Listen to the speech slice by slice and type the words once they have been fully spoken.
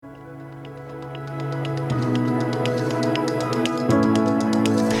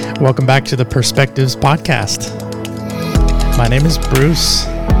Welcome back to the Perspectives Podcast. My name is Bruce,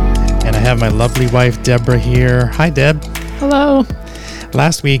 and I have my lovely wife, Deborah, here. Hi, Deb. Hello.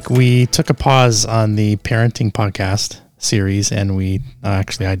 Last week, we took a pause on the parenting podcast series, and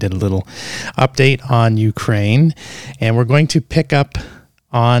I did a little update on Ukraine, and we're going to pick up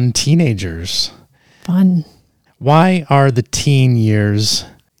on teenagers. Fun. Why are the teen years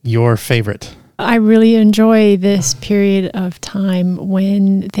your favorite? I really enjoy this period of time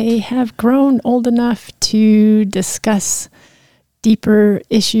when they have grown old enough to discuss deeper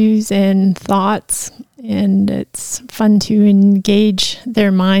issues and thoughts, and it's fun to engage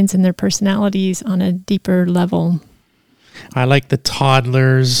their minds and their personalities on a deeper level. I like the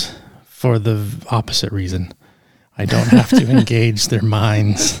toddlers for the opposite reason. I don't have to engage their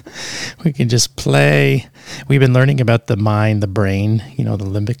minds. We can just play. We've been learning about the mind, the brain, the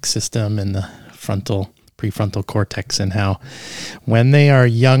limbic system and the prefrontal cortex, and how when they are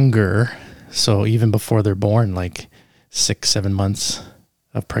younger, so even before they're born, like 6-7 months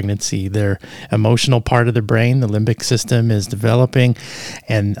of pregnancy, their emotional part of the brain, the limbic system, is developing,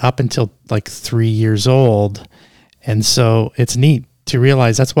 and up until like 3 years old. And so it's neat to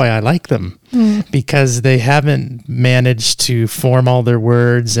realize that's why I like them, because they haven't managed to form all their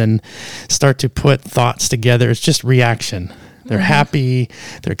words and start to put thoughts together. It's just reaction. They're happy,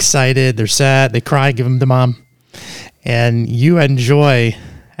 they're excited, they're sad, they cry, give them to mom. And you enjoy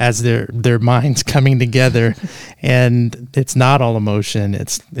as their minds coming together, and it's not all emotion,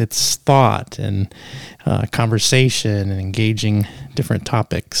 it's thought and conversation and engaging different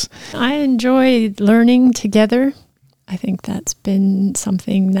topics. I enjoy learning together. I think that's been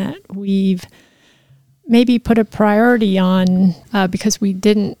something that we've maybe put a priority on because we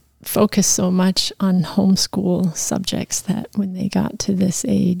didn't focus so much on homeschool subjects, that when they got to this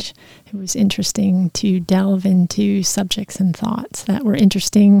age, it was interesting to delve into subjects and thoughts that were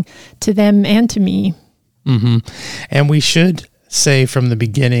interesting to them and to me. Mm-hmm. And we should say from the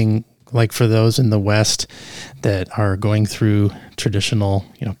beginning, like for those in the West that are going through traditional,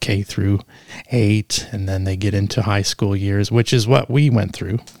 K through 8, and then they get into high school years, which is what we went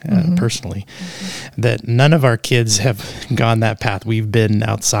through personally, that none of our kids have gone that path. We've been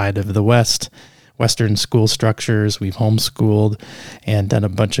outside of the Western school structures. We've homeschooled and done a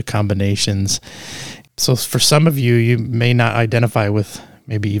bunch of combinations. So for some of you, you may not identify with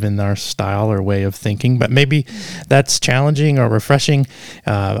maybe even our style or way of thinking, but maybe that's challenging or refreshing,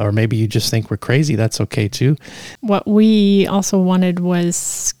 or maybe you just think we're crazy. That's okay too. What we also wanted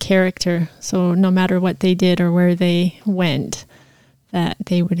was character. So no matter what they did or where they went, that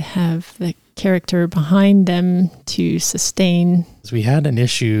they would have the character behind them to sustain. We had an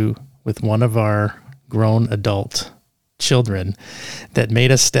issue with one of our grown adult children that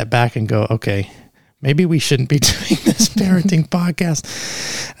made us step back and go, okay, maybe we shouldn't be doing this parenting podcast.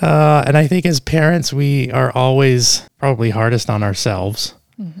 And I think as parents, we are always probably hardest on ourselves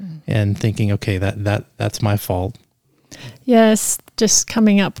and thinking, okay, that's my fault. Yes, just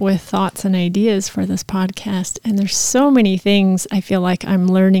coming up with thoughts and ideas for this podcast. And there's so many things I feel like I'm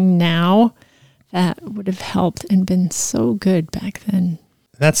learning now that would have helped and been so good back then.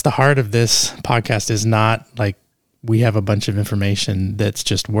 That's the heart of this podcast, is not like we have a bunch of information that's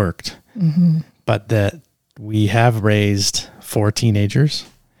just worked. But that we have raised 4 teenagers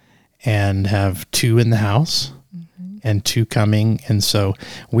and have 2 in the house and 2 coming. And so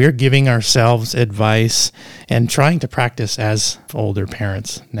we're giving ourselves advice and trying to practice as older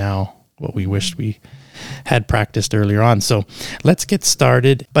parents now what we wished we had practiced earlier on. So let's get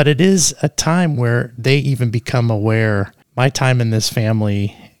started. But it is a time where they even become aware, my time in this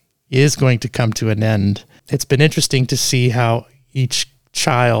family is going to come to an end. It's been interesting to see how each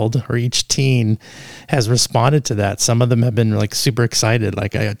child or each teen has responded to that. Some of them have been like super excited,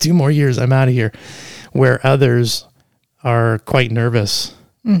 like I got 2 more years, I'm out of here, where others are quite nervous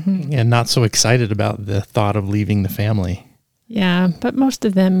and not so excited about the thought of leaving the family. Yeah, but most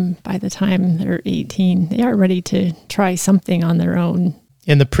of them, by the time they're 18, they are ready to try something on their own.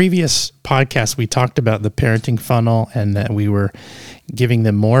 In the previous podcast, we talked about the parenting funnel and that we were giving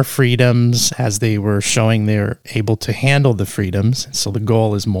them more freedoms as they were showing they're able to handle the freedoms. So the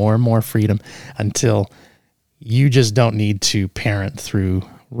goal is more and more freedom until you just don't need to parent through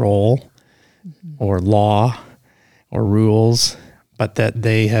role or law or rules, but that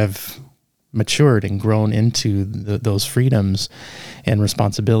they have matured and grown into those freedoms and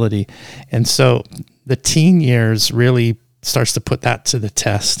responsibility. And so the teen years really starts to put that to the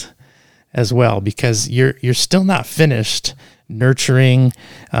test as well, because you're still not finished nurturing,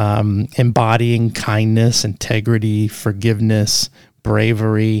 embodying kindness, integrity, forgiveness,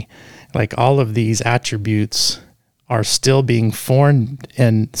 bravery. Like all of these attributes are still being formed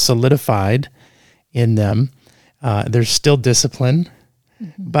and solidified in them. There's still discipline,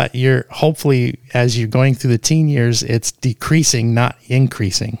 but you're hopefully, as you're going through the teen years, it's decreasing, not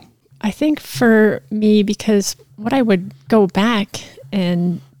increasing. I think for me, because what I would go back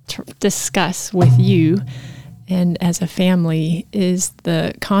and discuss with you and as a family is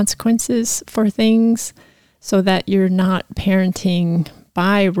the consequences for things, so that you're not parenting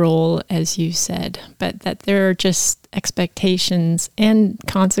by role, as you said, but that there are just expectations and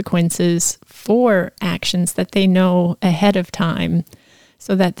consequences for actions that they know ahead of time,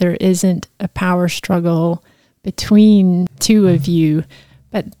 so that there isn't a power struggle between two of you,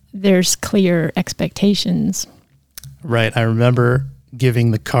 but there's clear expectations. Right. I remember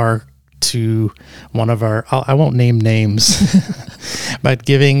giving the car to one of our, I won't name names, but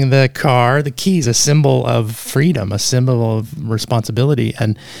giving the car, the keys, a symbol of freedom, a symbol of responsibility.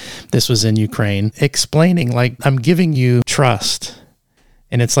 And this was in Ukraine, explaining like, I'm giving you trust,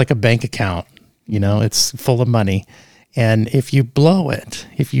 and it's like a bank account, it's full of money. And if you blow it,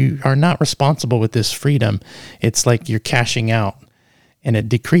 if you are not responsible with this freedom, it's like you're cashing out. And it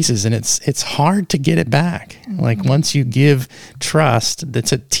decreases, and it's hard to get it back. Like once you give trust,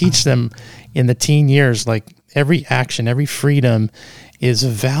 to teach them in the teen years, like every action, every freedom is a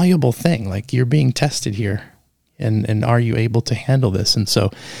valuable thing. Like you're being tested here, and are you able to handle this? And so,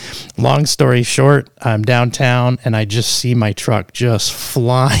 long story short, I'm downtown, and I just see my truck just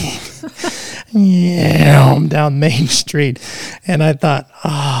flying down Main Street, and I thought,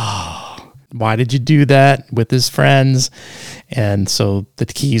 why did you do that with his friends? And so the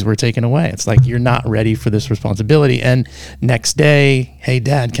keys were taken away. It's like, you're not ready for this responsibility. And next day, hey,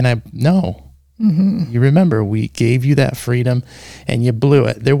 Dad, can I? No. You remember, we gave you that freedom and you blew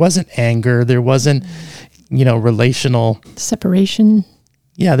it. There wasn't anger. There wasn't, relational separation.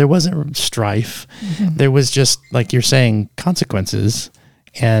 Yeah, there wasn't strife. There was just, like you're saying, consequences.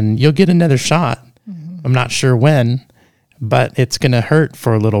 And you'll get another shot. I'm not sure when, but it's going to hurt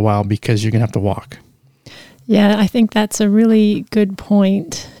for a little while because you're going to have to walk. Yeah, I think that's a really good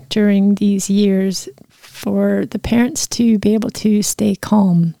point during these years for the parents to be able to stay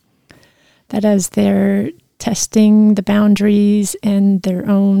calm. That as they're testing the boundaries and their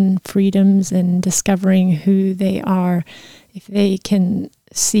own freedoms and discovering who they are, if they can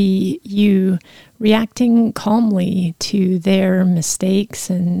see you reacting calmly to their mistakes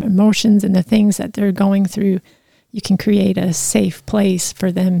and emotions and the things that they're going through, you can create a safe place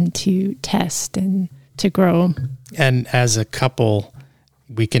for them to test and to grow. And as a couple,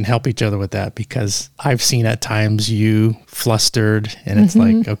 we can help each other with that, because I've seen at times you flustered, and it's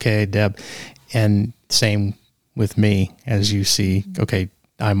like, okay, Deb, and same with me, as you see, okay,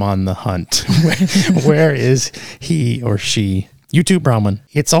 I'm on the hunt. Where is he or she? You too, Bronwyn.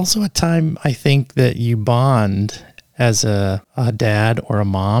 It's also a time, I think, that you bond as a dad or a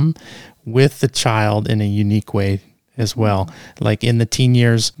mom with the child in a unique way as well. Like in the teen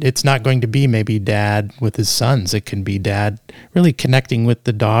years, it's not going to be maybe dad with his sons. It can be dad really connecting with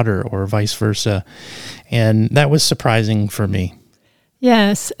the daughter or vice versa. And that was surprising for me.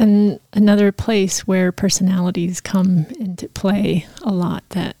 Yes, and another place where personalities come into play a lot,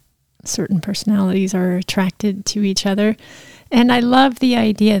 that certain personalities are attracted to each other. And I love the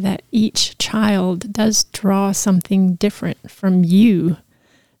idea that each child does draw something different from you.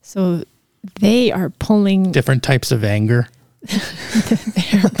 So they are pulling different types of anger.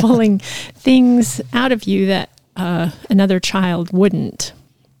 They're pulling things out of you that another child wouldn't.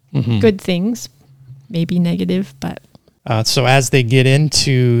 Good things, maybe negative, but... So as they get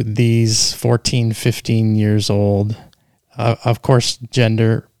into these 14, 15 years old, of course,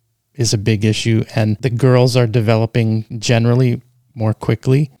 gender is a big issue, and the girls are developing generally more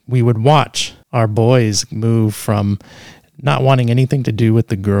quickly. We would watch our boys move from not wanting anything to do with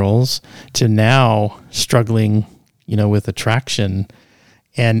the girls to now struggling, with attraction.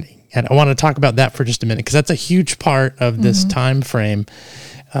 And I want to talk about that for just a minute, because that's a huge part of this time frame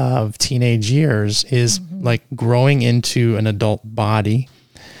of teenage years, is like growing into an adult body,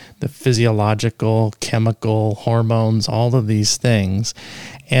 the physiological, chemical, hormones, all of these things.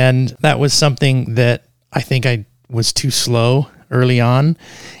 And that was something that I think I was too slow early on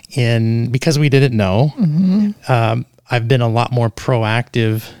because we didn't know. I've been a lot more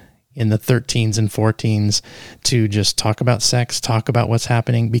proactive in the 13s and 14s to just talk about sex, talk about what's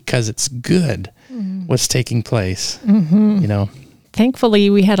happening, because it's good what's taking place, Thankfully,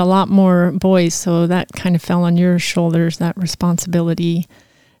 we had a lot more boys, so that kind of fell on your shoulders, that responsibility.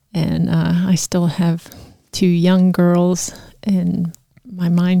 And I still have 2 young girls, and my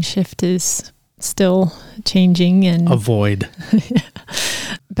mind shift is still changing. And avoid.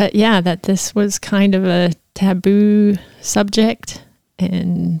 But yeah, that this was kind of a taboo subject,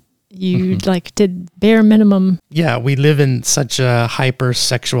 and you like did bare minimum. Yeah, we live in such a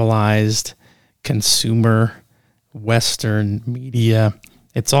hyper-sexualized consumer Western media.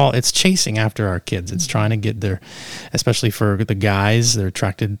 It's chasing after our kids. It's trying to get their, especially for the guys, they're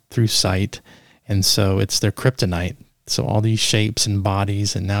attracted through sight. And so it's their kryptonite. So all these shapes and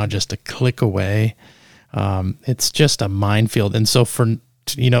bodies, and now just a click away, it's just a minefield. And so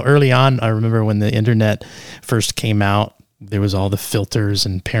early on, I remember when the internet first came out, there was all the filters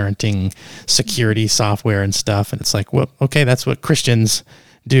and parenting security software and stuff. And it's like, well, okay, that's what Christians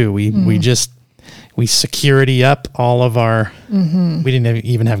do. We security up all of our, we didn't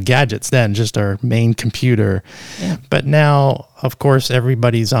even have gadgets then, just our main computer. Yeah. But now, of course,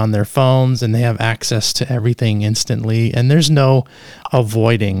 everybody's on their phones and they have access to everything instantly. And there's no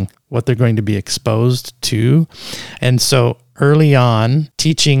avoiding what they're going to be exposed to. And so early on,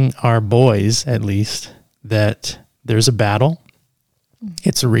 teaching our boys, at least, that there's a battle.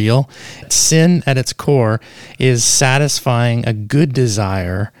 It's real. Sin at its core is satisfying a good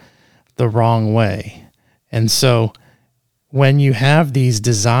desire the wrong way. And so when you have these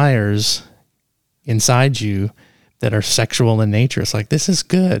desires inside you that are sexual in nature, it's like, this is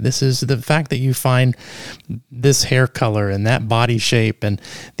good. This is the fact that you find this hair color and that body shape, and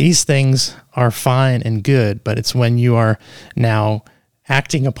these things are fine and good, but it's when you are now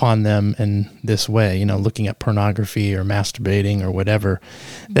acting upon them in this way, looking at pornography or masturbating or whatever,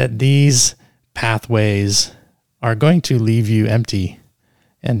 that these pathways are going to leave you empty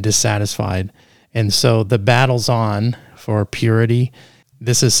and dissatisfied. And so the battle's on for purity.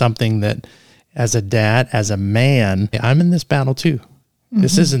 This is something that as a dad, as a man, I'm in this battle too.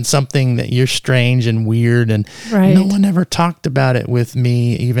 This isn't something that you're strange and weird, and no one ever talked about it with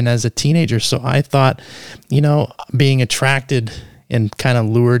me, even as a teenager. So I thought, being attracted and kind of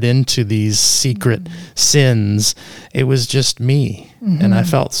lured into these secret sins, it was just me. And I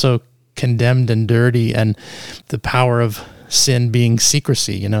felt so condemned and dirty, and the power of sin being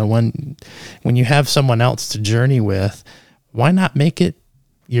secrecy. When you have someone else to journey with, why not make it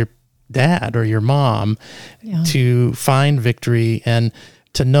your dad or your mom to find victory and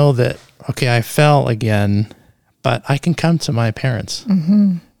to know that, okay, I fell again, but I can come to my parents.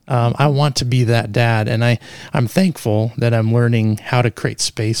 I want to be that dad, and I'm thankful that I'm learning how to create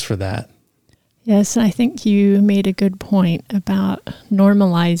space for that. Yes, I think you made a good point about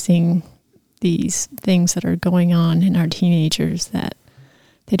normalizing these things that are going on in our teenagers, that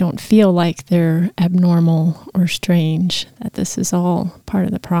they don't feel like they're abnormal or strange, that this is all part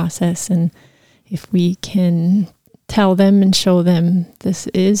of the process. And if we can tell them and show them this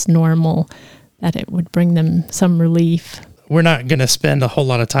is normal, that it would bring them some relief. We're not going to spend a whole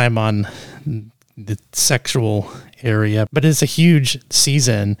lot of time on the sexual area, but it's a huge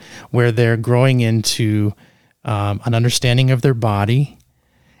season where they're growing into an understanding of their body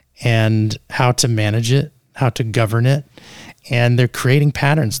and how to manage it, how to govern it. And they're creating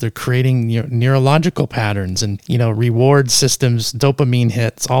patterns. They're creating neurological patterns and, reward systems, dopamine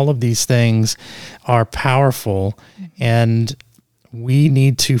hits. All of these things are powerful. And we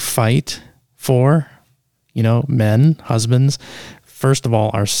need to fight for, men, husbands, first of all,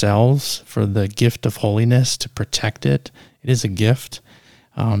 ourselves, for the gift of holiness, to protect it. It is a gift,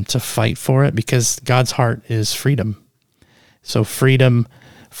 to fight for it, because God's heart is freedom. So freedom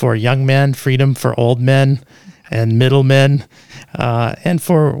for young men, freedom for old men and middle men, and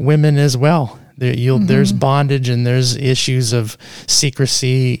for women as well. There's bondage and there's issues of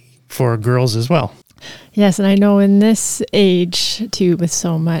secrecy for girls as well. Yes, and I know in this age, too, with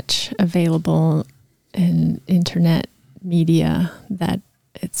so much available in internet media, that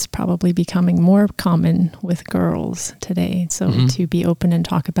it's probably becoming more common with girls today. So to be open and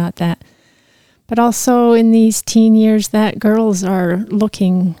talk about that. But also in these teen years, that girls are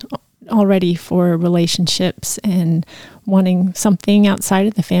looking already for relationships and wanting something outside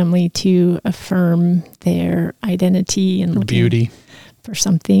of the family to affirm their identity and beauty, for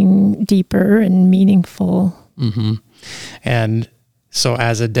something deeper and meaningful. And so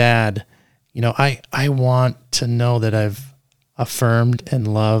as a dad, I want to know that I've affirmed and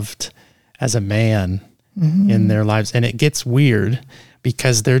loved as a man in their lives. And it gets weird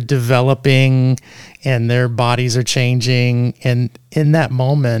because they're developing and their bodies are changing. And in that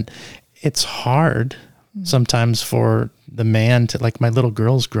moment, it's hard sometimes for the man to, like, my little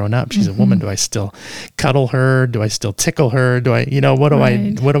girl's grown up. She's a woman. Do I still cuddle her? Do I still tickle her? Do I, what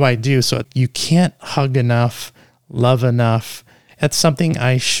do I do? So you can't hug enough, love enough. That's something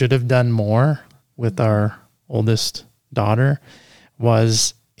I should have done more with our oldest daughter,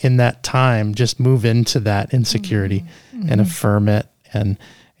 was in that time, just move into that insecurity and affirm it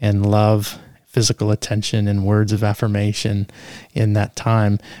and love physical attention and words of affirmation in that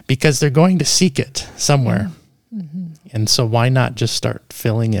time, because they're going to seek it somewhere. Mm-hmm. And so why not just start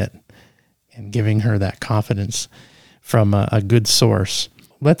filling it and giving her that confidence from a good source?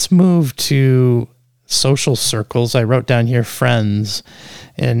 Let's move to social circles. I wrote down here friends.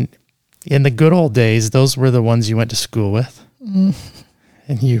 And in the good old days, those were the ones you went to school with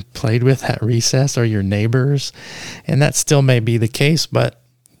and you played with at recess, or your neighbors. And that still may be the case, but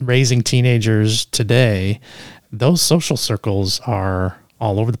raising teenagers today, those social circles are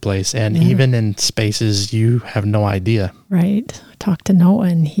all over the place, and even in spaces you have no idea. Right. I talked to Noah,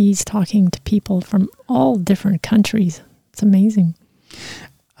 and he's talking to people from all different countries. It's amazing.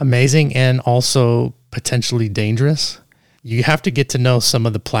 Amazing, and also potentially dangerous. You have to get to know some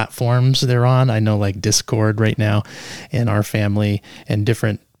of the platforms they're on. I know, like Discord right now in our family, and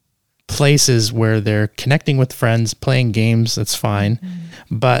different places where they're connecting with friends, playing games. That's fine.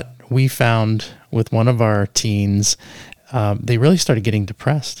 But we found with one of our teens, they really started getting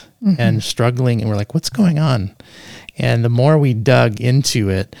depressed and struggling. And we're like, what's going on? And the more we dug into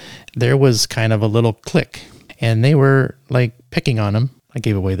it, there was kind of a little click, and they were like picking on him. I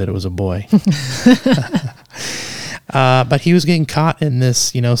gave away that it was a boy. But he was getting caught in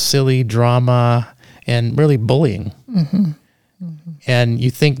this, silly drama and really bullying. And you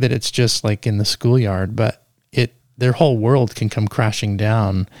think that it's just like in the schoolyard, but their whole world can come crashing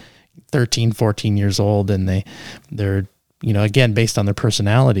down. 13, 14 years old, and they're again, based on their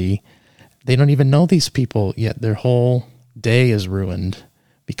personality, they don't even know these people yet. Their whole day is ruined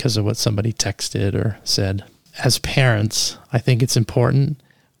because of what somebody texted or said. As parents, I think it's important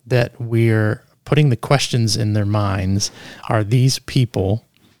that we're putting the questions in their minds. Are these people,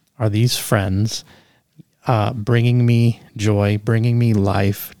 are these friends bringing me joy, bringing me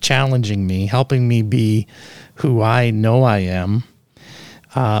life, challenging me, helping me be who I know I am?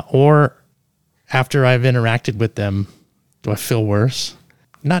 Or after I've interacted with them, do I feel worse?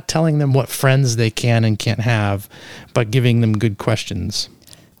 Not telling them what friends they can and can't have, but giving them good questions.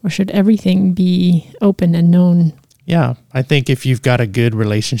 Or should everything be open and known? Yeah, I think if you've got a good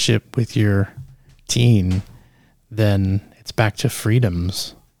relationship with your teen, then it's back to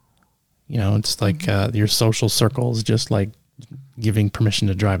freedoms. It's like your social circles, just like giving permission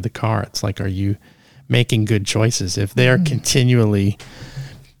to drive the car. It's like, are you making good choices? If they're continually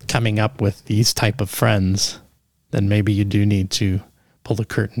coming up with these type of friends, then maybe you do need to pull the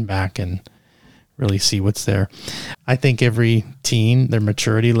curtain back and really see what's there. I think every teen, their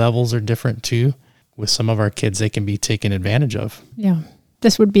maturity levels are different too. With some of our kids, they can be taken advantage of. Yeah.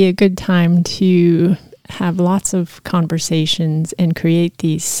 This would be a good time to have lots of conversations and create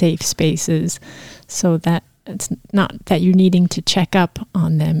these safe spaces, so that it's not that you're needing to check up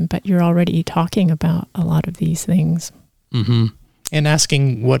on them, but you're already talking about a lot of these things. Mm-hmm. And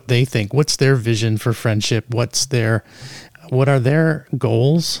asking what they think. What's their vision for friendship? What are their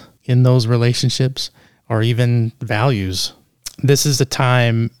goals in those relationships, or even values? This is a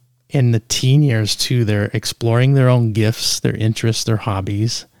time in the teen years too. They're exploring their own gifts, their interests, their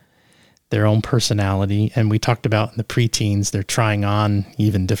hobbies, their own personality. And we talked about in the preteens, they're trying on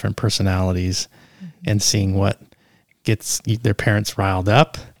even different personalities and seeing what gets their parents riled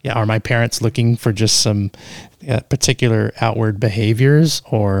up. Yeah, are my parents looking for just some particular outward behaviors,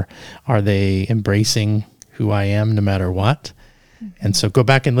 or are they embracing who I am no matter what? And so go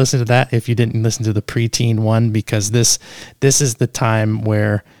back and listen to that if you didn't listen to the preteen one, because this is the time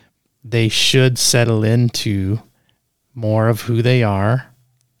where they should settle into more of who they are,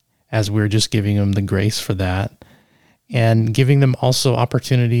 as we're just giving them the grace for that, and giving them also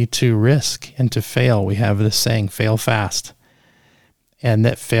opportunity to risk and to fail. We have this saying, fail fast, and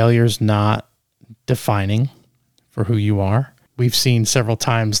that failure's not defining for who you are. We've seen several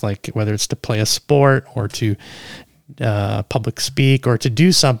times, like whether it's to play a sport or to public speak or to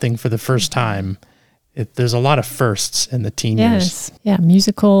do something for the first time, there's a lot of firsts in the teen years. Yeah,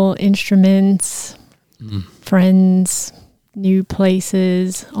 musical instruments, friends, new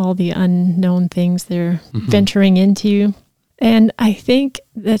places, all the unknown things they're venturing into. And I think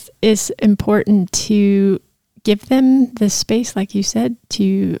that it's important to give them the space, like you said,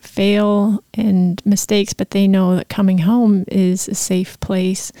 to fail and mistakes, but they know that coming home is a safe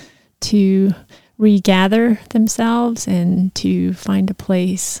place to regather themselves and to find a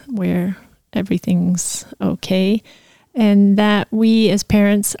place where everything's okay, and that we as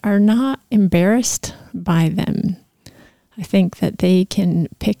parents are not embarrassed by them. I think that they can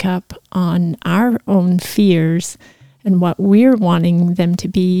pick up on our own fears and what we're wanting them to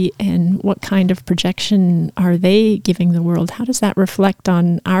be, and what kind of projection are they giving the world? How does that reflect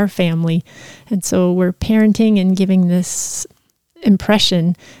on our family? And so we're parenting and giving this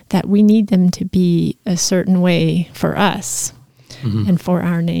impression that we need them to be a certain way for us and for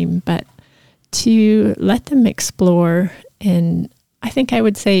our name, but to let them explore. And I think I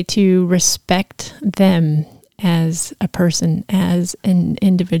would say to respect them as a person, as an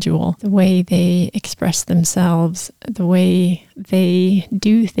individual, the way they express themselves, the way they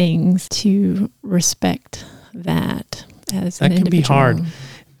do things, to respect that as an individual. That can be hard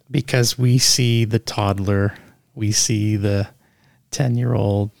because we see the toddler, we see the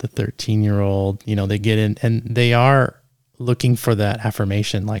 10-year-old, the 13-year-old, they get in and they are looking for that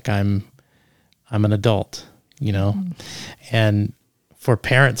affirmation, like I'm an adult, and for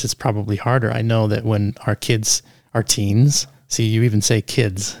parents, it's probably harder. I know that when our kids are teens, see, you even say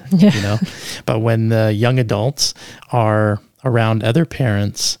kids, but when the young adults are around other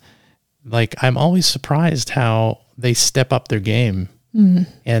parents, like I'm always surprised how they step up their game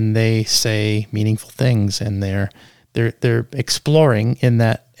and they say meaningful things, and they're exploring in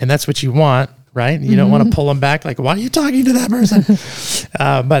that, and that's what you want, right? You don't want to pull them back, like, why are you talking to that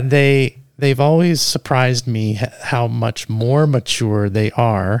person? But they've always surprised me how much more mature they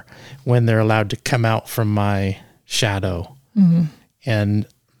are when they're allowed to come out from my shadow. And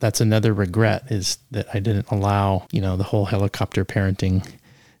that's another regret, is that I didn't allow, the whole helicopter parenting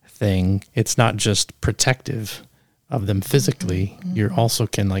thing. It's not just protective of them physically. You also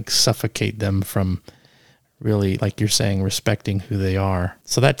can like suffocate them from really, like you're saying, respecting who they are.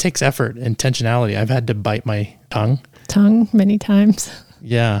 So that takes effort, intentionality. I've had to bite my tongue many times.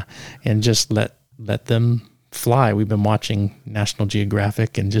 Yeah, and just let them fly. We've been watching National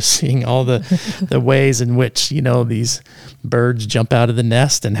Geographic and just seeing all the ways in which, these birds jump out of the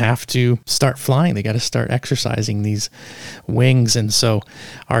nest and have to start flying. They got to start exercising these wings. And so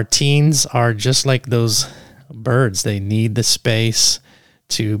our teens are just like those birds. They need the space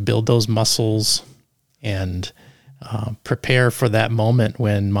to build those muscles and prepare for that moment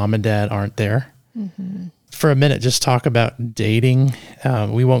when mom and dad aren't there. For a minute, just talk about dating.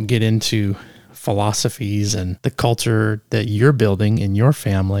 We won't get into philosophies and the culture that you're building in your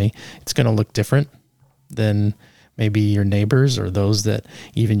family. It's going to look different than maybe your neighbors or those that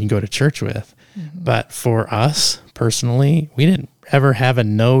even you go to church with. But for us personally, we didn't ever have a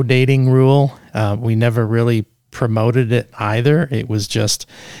no dating rule. We never really promoted it either. It was just,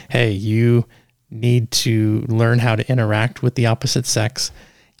 hey, you need to learn how to interact with the opposite sex.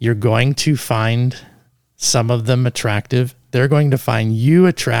 You're going to find some of them attractive. They're going to find you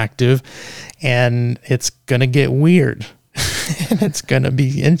attractive, and it's going to get weird. And it's going to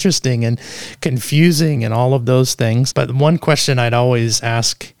be interesting and confusing and all of those things. But one question I'd always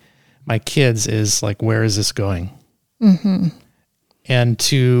ask my kids is like, where is this going? And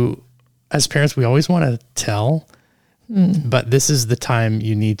as parents, we always want to tell, but this is the time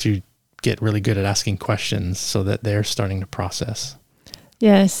you need to get really good at asking questions so that they're starting to process.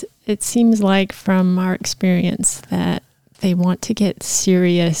 Yes, it seems like from our experience that they want to get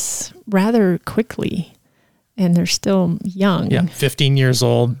serious rather quickly, and they're still young. Yeah, 15 years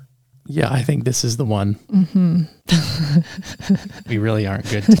old. Yeah, I think this is the one. We really aren't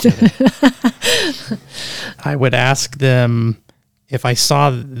good together. I would ask them if I saw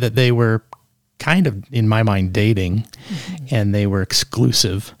that they were kind of, in my mind, dating and they were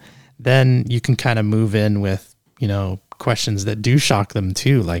exclusive, then you can kind of move in with, questions that do shock them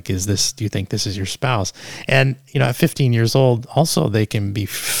too. Like, do you think this is your spouse? And, at 15 years old, also they can be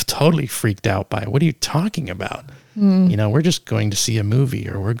totally freaked out by, what are you talking about? We're just going to see a movie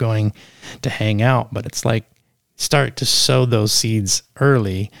or we're going to hang out. But it's like, start to sow those seeds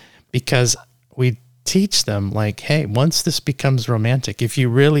early, because we teach them like, hey, once this becomes romantic, if you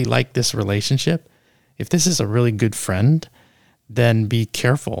really like this relationship, if this is a really good friend, then be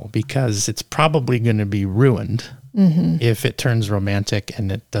careful, because it's probably going to be ruined if it turns romantic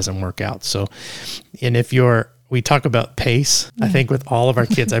and it doesn't work out. So, and we talk about pace. I think with all of our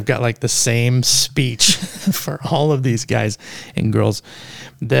kids, I've got like the same speech for all of these guys and girls,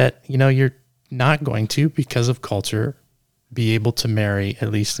 that, you're not going to, because of culture, be able to marry at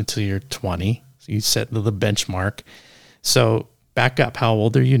least until you're 20. So you set the benchmark. So back up. How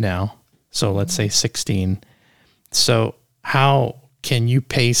old are you now? So let's say 16. So how can you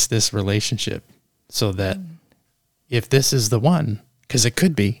pace this relationship so that if this is the one, because it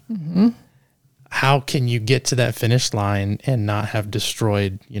could be, how can you get to that finish line and not have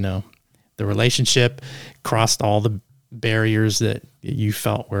destroyed, the relationship, crossed all the barriers that you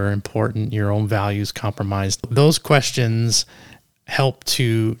felt were important, your own values compromised? Those questions help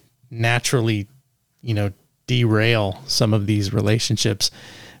to naturally, derail some of these relationships,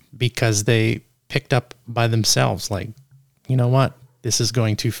 because they picked up by themselves, like, you know what, this is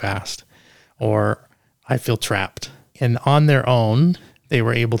going too fast, or I feel trapped. And on their own, they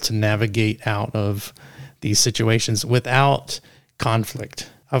were able to navigate out of these situations without conflict.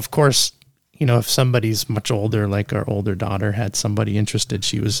 Of course, if somebody's much older, like our older daughter had somebody interested,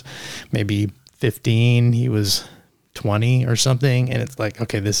 she was maybe 15, he was 20 or something. And it's like,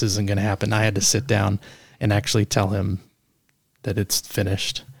 okay, this isn't going to happen. I had to sit down and actually tell him that it's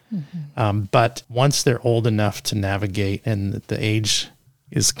finished. Mm-hmm. But once they're old enough to navigate and the age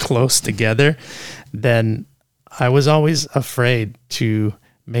is close together, then I was always afraid to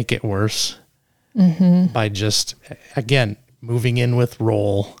make it worse by just, again, moving in with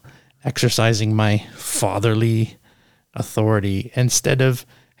role, exercising my fatherly authority instead of,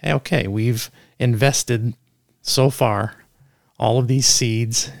 hey, okay, we've invested so far all of these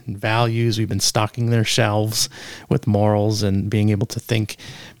seeds and values. We've been stocking their shelves with morals and being able to think,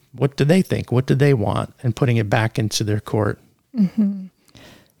 what do they think? What do they want? And putting it back into their court. Mm-hmm.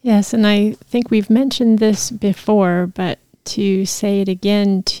 Yes, and I think we've mentioned this before, but to say it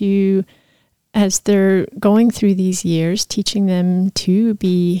again, as they're going through these years, teaching them to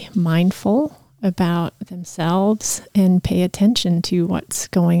be mindful about themselves and pay attention to what's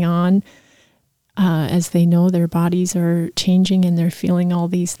going on as they know their bodies are changing and they're feeling all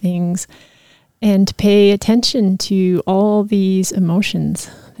these things, and to pay attention to all these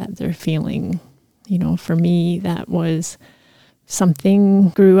emotions that they're feeling. For me, that was something,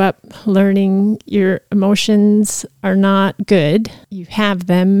 grew up learning your emotions are not good. You have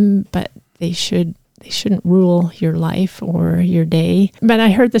them, but they shouldn't rule your life or your day. But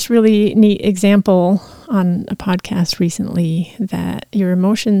I heard this really neat example on a podcast recently that your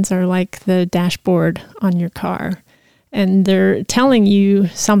emotions are like the dashboard on your car, and they're telling you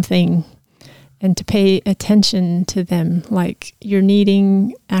something, and to pay attention to them, like you're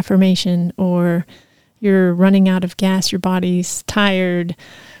needing affirmation or you're running out of gas, your body's tired.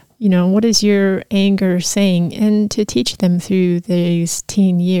 What is your anger saying? And to teach them through these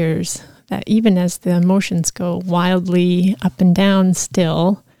teen years that even as the emotions go wildly up and down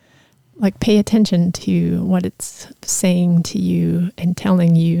still, like pay attention to what it's saying to you and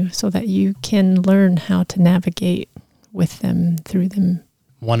telling you so that you can learn how to navigate with them, through them.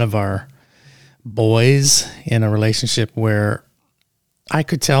 One of our boys in a relationship where I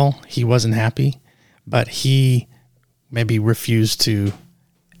could tell he wasn't happy, but he maybe refused to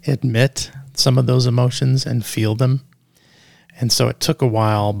admit some of those emotions and feel them. And so it took a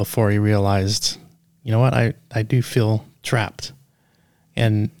while before he realized, you know what, I do feel trapped.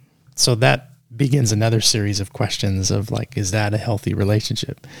 And so that begins another series of questions of like, is that a healthy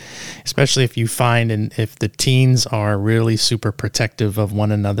relationship? Especially if you find, and if the teens are really super protective of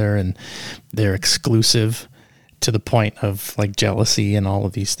one another and they're exclusive to the point of like jealousy and all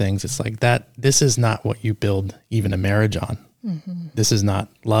of these things, it's like that, this is not what you build even a marriage on. Mm-hmm. This is not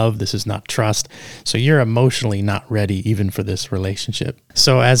love. This is not trust. So you're emotionally not ready even for this relationship.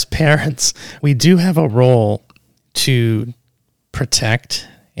 So as parents, we do have a role to protect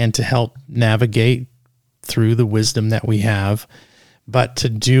and to help navigate through the wisdom that we have, but to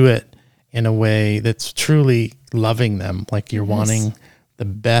do it in a way that's truly loving them. Like you're wanting the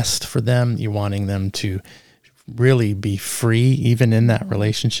best for them. You're wanting them to really be free even in that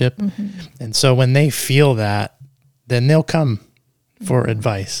relationship. Mm-hmm. And so when they feel that, then they'll come for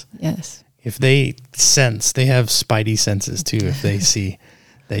advice. Yes. If they sense, they have spidey senses too. If they see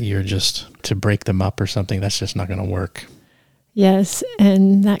that you're just to break them up or something, that's just not going to work. Yes.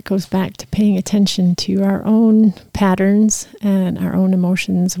 And that goes back to paying attention to our own patterns and our own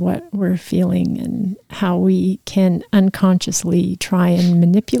emotions, what we're feeling, and how we can unconsciously try and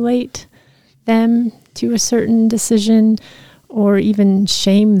manipulate them to a certain decision, or even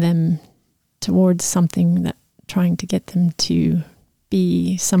shame them towards something, that trying to get them to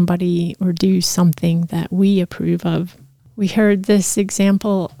be somebody or do something that we approve of. We heard this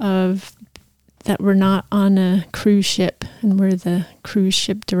example of that we're not on a cruise ship and we're the cruise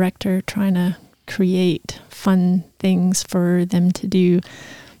ship director trying to create fun things for them to do,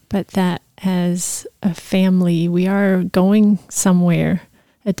 but that as a family, we are going somewhere,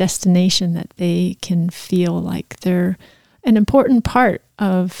 a destination that they can feel like they're an important part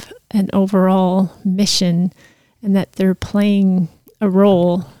of an overall mission, and that they're playing a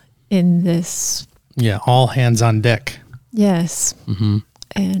role in this. Yeah, all hands on deck. Yes. Mm-hmm.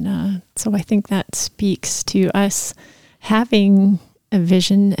 And so I think that speaks to us having a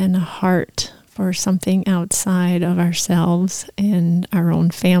vision and a heart for something outside of ourselves and our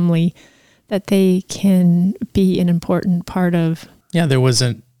own family that they can be an important part of. Yeah, there was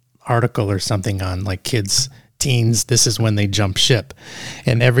an article or something on like teens, this is when they jump ship.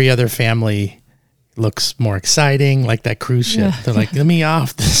 And every other family looks more exciting, like that cruise ship. Yeah. They're like, let me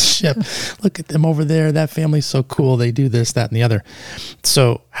off this ship. Look at them over there. That family's so cool. They do this, that, and the other.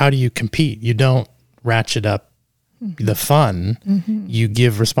 So how do you compete? You don't ratchet up the fun. You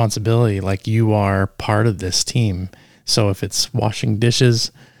give responsibility, like you are part of this team. So if it's washing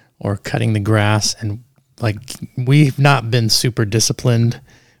dishes or cutting the grass, and like we've not been super disciplined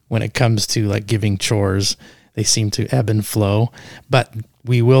when it comes to like giving chores. They seem to ebb and flow, but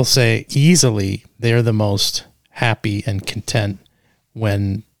we will say easily they're the most happy and content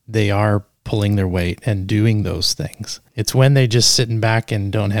when they are pulling their weight and doing those things. It's when they just sitting back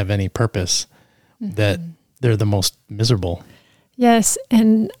and don't have any purpose that they're the most miserable. Yes,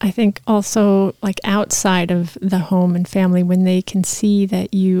 and I think also like outside of the home and family, when they can see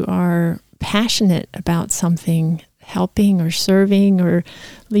that you are passionate about something, helping or serving or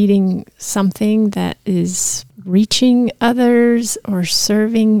leading something that is reaching others or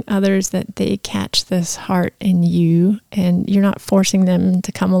serving others, that they catch this heart in you, and you're not forcing them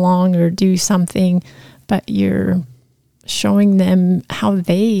to come along or do something, but you're showing them how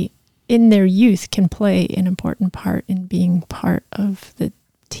they, in their youth, can play an important part in being part of the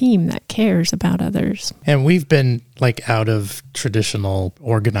team that cares about others. And we've been like out of traditional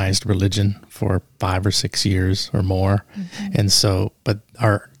organized religion for 5 or 6 years or more. And so, but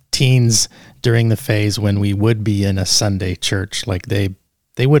our teens during the phase when we would be in a Sunday church, like they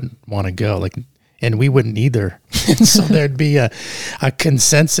wouldn't want to go, like, and we wouldn't either. And so there'd be a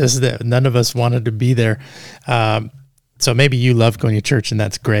consensus that none of us wanted to be there. So maybe you love going to church and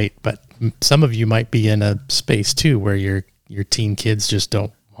that's great, but some of you might be in a space too where your teen kids just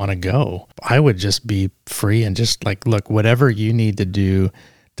don't want to go. I would just be free and just like, look, whatever you need to do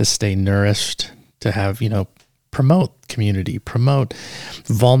to stay nourished, to have, promote community, promote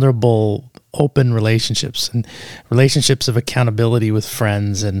vulnerable, open relationships and relationships of accountability with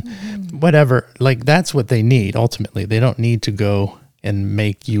friends and whatever. Like that's what they need. Ultimately, they don't need to go and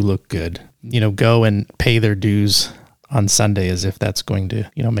make you look good, go and pay their dues on Sunday as if that's going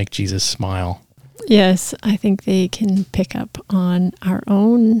to, make Jesus smile. Yes, I think they can pick up on our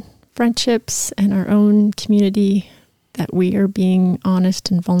own friendships and our own community, that we are being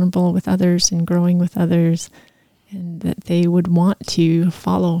honest and vulnerable with others and growing with others, and that they would want to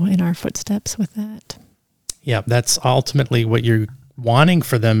follow in our footsteps with that. Yeah, that's ultimately what you're wanting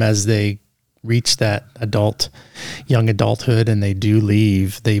for them as they reach that young adulthood, and they do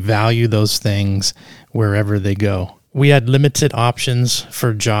leave. They value those things wherever they go. We had limited options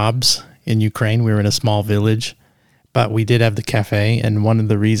for jobs in Ukraine. We were in a small village, but we did have the cafe. And one of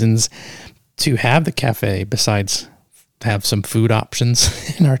the reasons to have the cafe, besides to have some food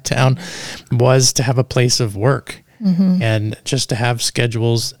options in our town, was to have a place of work and just to have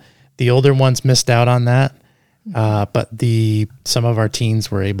schedules. The older ones missed out on that, but some of our teens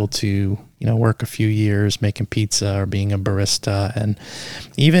were able to, work a few years making pizza or being a barista, and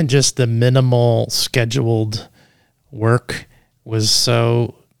even just the minimal scheduled work was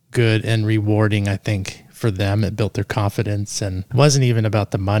so good and rewarding, I think, for them. It built their confidence, and it wasn't even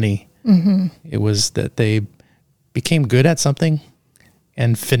about the money. It was that they became good at something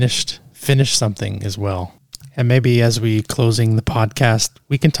and finished something as well. And maybe as we closing the podcast,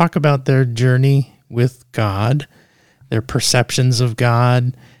 we can talk about their journey with God, their perceptions of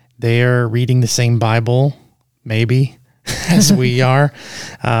God. They are reading the same Bible, maybe, as we are,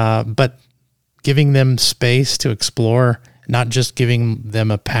 but giving them space to explore, not just giving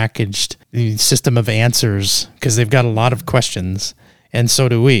them a packaged system of answers, because they've got a lot of questions, and so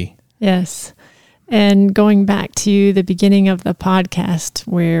do we. Yes. And going back to the beginning of the podcast,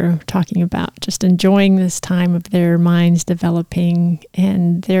 we're talking about just enjoying this time of their minds developing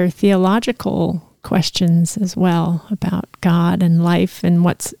and their theological questions as well about God and life and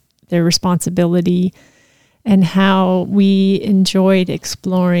what's their responsibility, and how we enjoyed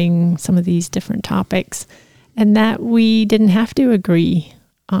exploring some of these different topics, and that we didn't have to agree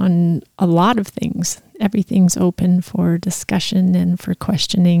on a lot of things. Everything's open for discussion and for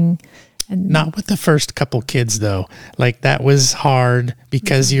questioning. And not with the first couple kids, though. Like that was hard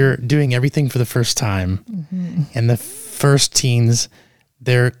because you're doing everything for the first time. And the first teens,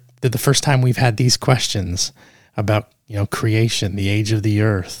 they're the first time we've had these questions about, creation, the age of the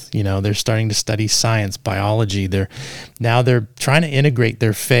earth. They're starting to study science, biology. They're trying to integrate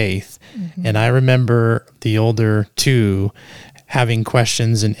their faith. And I remember the older two having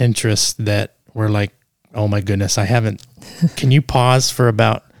questions and interests that were like, oh my goodness, can you pause for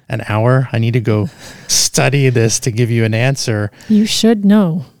about an hour? I need to go study this to give you an answer. You should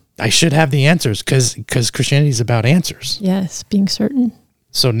know. I should have the answers because Christianity is about answers. Yes, being certain.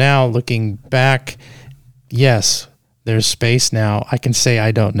 So now looking back, yes, there's space now. I can say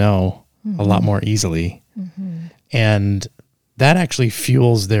I don't know, a lot more easily. And that actually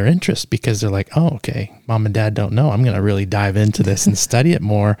fuels their interest because they're like, oh, okay, mom and dad don't know. I'm going to really dive into this and study it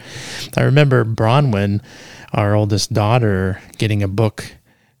more. I remember Bronwyn, our oldest daughter, getting a book.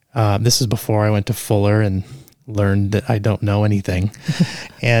 This is before I went to Fuller and learned that I don't know anything.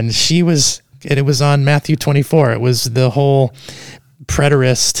 And it was on Matthew 24. It was the whole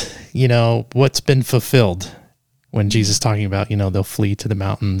preterist, what's been fulfilled when Jesus is talking about, they'll flee to the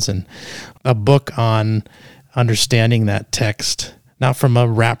mountains, and a book on understanding that text, not from a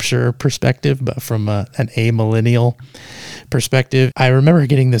rapture perspective, but from an amillennial perspective. I remember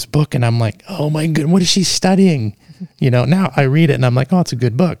getting this book and I'm like, oh my goodness, what is she studying? Now I read it and I'm like, oh, it's a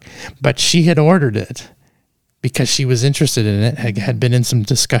good book. But she had ordered it because she was interested in it, had been in some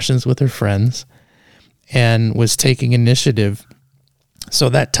discussions with her friends, and was taking initiative. So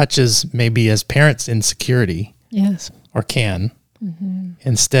that touches maybe as parents insecurity. Yes. Or can.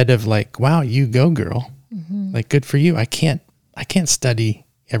 Instead of like, wow, you go, girl. Like, good for you. I can't study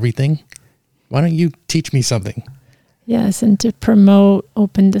everything. Why don't you teach me something? Yes, and to promote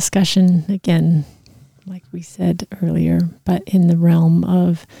open discussion, again, like we said earlier, but in the realm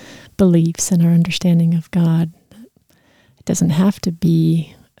of beliefs and our understanding of God. It doesn't have to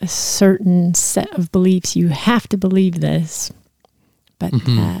be a certain set of beliefs. You have to believe this, but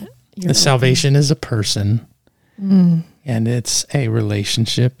that the salvation is a person, and it's a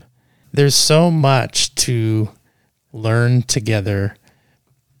relationship. There's so much to learn together.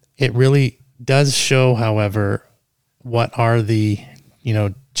 It really does show, however, what are the,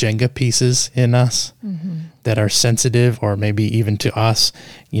 Jenga pieces in us that are sensitive, or maybe even to us,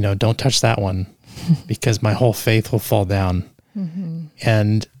 don't touch that one because my whole faith will fall down.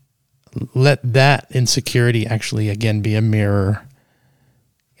 And let that insecurity actually, again, be a mirror.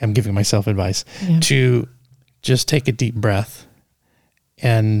 I'm giving myself advice to just take a deep breath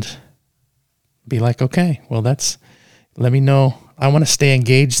and be like, okay, well, let me know. I want to stay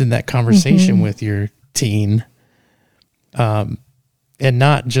engaged in that conversation with your teen, and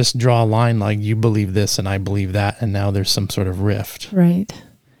not just draw a line like you believe this and I believe that, and now there's some sort of rift. Right.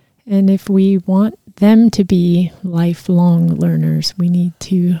 And if we want them to be lifelong learners, we need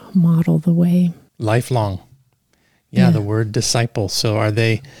to model the way. Lifelong. Yeah, the word disciple. So are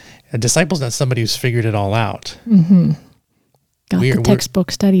they, a disciple's not somebody who's figured it all out. Got the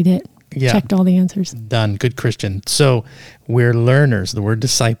textbook, studied it, checked all the answers. Done. Good Christian. So we're learners. The word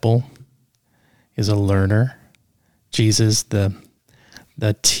disciple is a learner. Jesus, the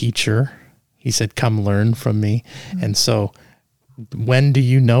teacher, he said, come learn from me. And so when do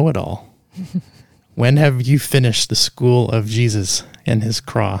you know it all? When have you finished the school of Jesus and his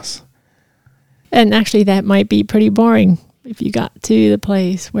cross? And actually that might be pretty boring if you got to the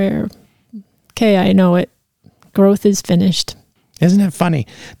place where, okay, I know it. Growth is finished. Isn't it funny?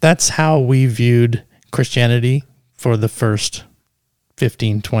 That's how we viewed Christianity for the first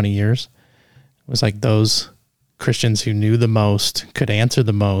 15, 20 years. It was like those Christians who knew the most, could answer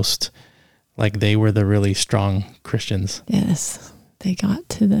the most, like they were the really strong Christians. Yes, they got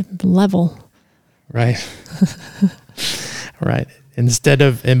to the level. Right. Right. Instead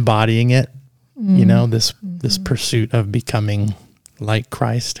of embodying it, this pursuit of becoming like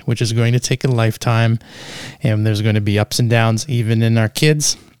Christ, which is going to take a lifetime, and there's going to be ups and downs even in our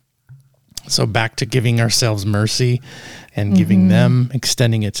kids. So back to giving ourselves mercy and giving them,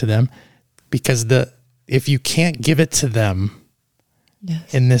 extending it to them, because if you can't give it to them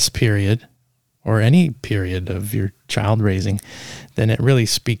in this period or any period of your child raising, then it really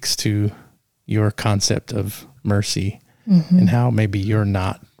speaks to your concept of mercy and how maybe you're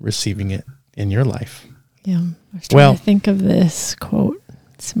not receiving it in your life. Yeah. I was trying to think of this quote,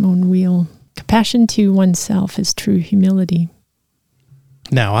 Simone Weil. Compassion to oneself is true humility.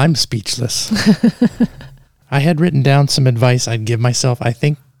 Now I'm speechless. I had written down some advice I'd give myself. I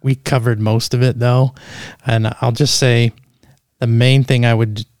think we covered most of it though. And I'll just say the main thing I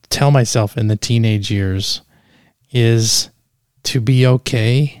would tell myself in the teenage years is to be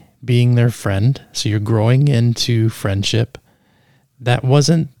okay being their friend. So you're growing into friendship. That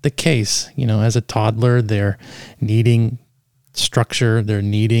wasn't the case. As a toddler, they're needing structure. They're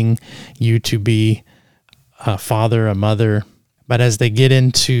needing you to be a father, a mother. But as they get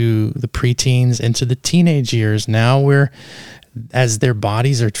into the preteens, into the teenage years, now as their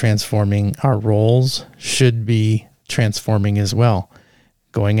bodies are transforming, our roles should be transforming as well.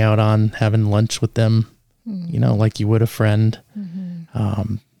 Going out on having lunch with them, like you would a friend,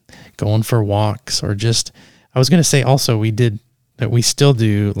 going for walks, or just, I was going to say also we still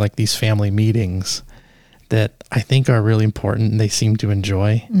do like these family meetings that I think are really important and they seem to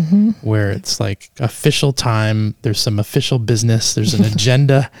enjoy, where it's like official time, there's some official business, there's an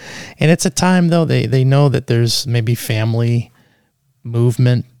agenda, and it's a time though they know that there's maybe family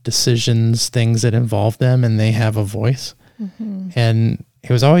movement, decisions, things that involve them, and they have a voice. And it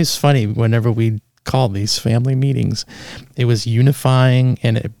was always funny whenever we called these family meetings, it was unifying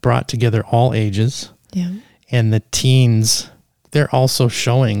and it brought together all ages. Yeah. And the teens, they're also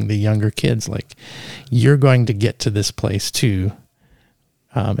showing the younger kids, like, you're going to get to this place too.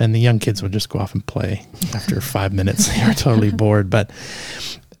 And the young kids would just go off and play. After 5 minutes, they are totally bored. But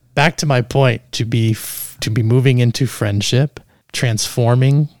back to my point, to be moving into friendship,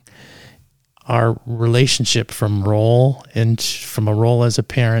 transforming our relationship from a role as a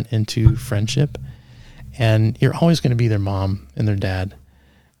parent into friendship. And you're always going to be their mom and their dad,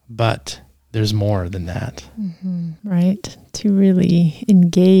 but there's more than that. Right. To really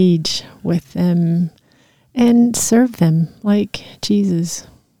engage with them and serve them like Jesus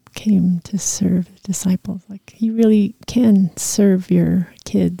came to serve the disciples. Like, you really can serve your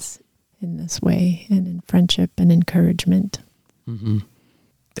kids in this way, and in friendship and encouragement.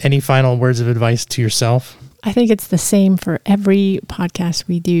 Any final words of advice to yourself? I think it's the same for every podcast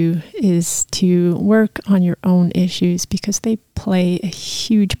we do, is to work on your own issues, because they play a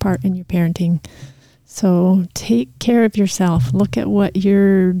huge part in your parenting. So take care of yourself. Look at what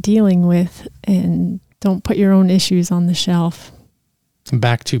you're dealing with and don't put your own issues on the shelf.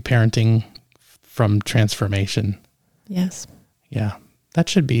 Back to parenting from transformation. Yes. Yeah. That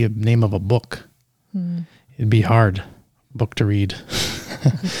should be a name of a book. It'd be hard book to read.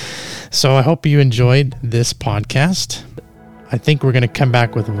 So I hope you enjoyed this podcast. I think we're going to come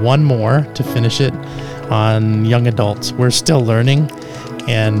back with one more to finish it on young adults. We're still learning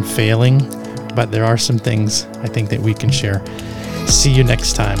and failing, but there are some things I think that we can share. See you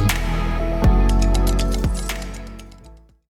next time.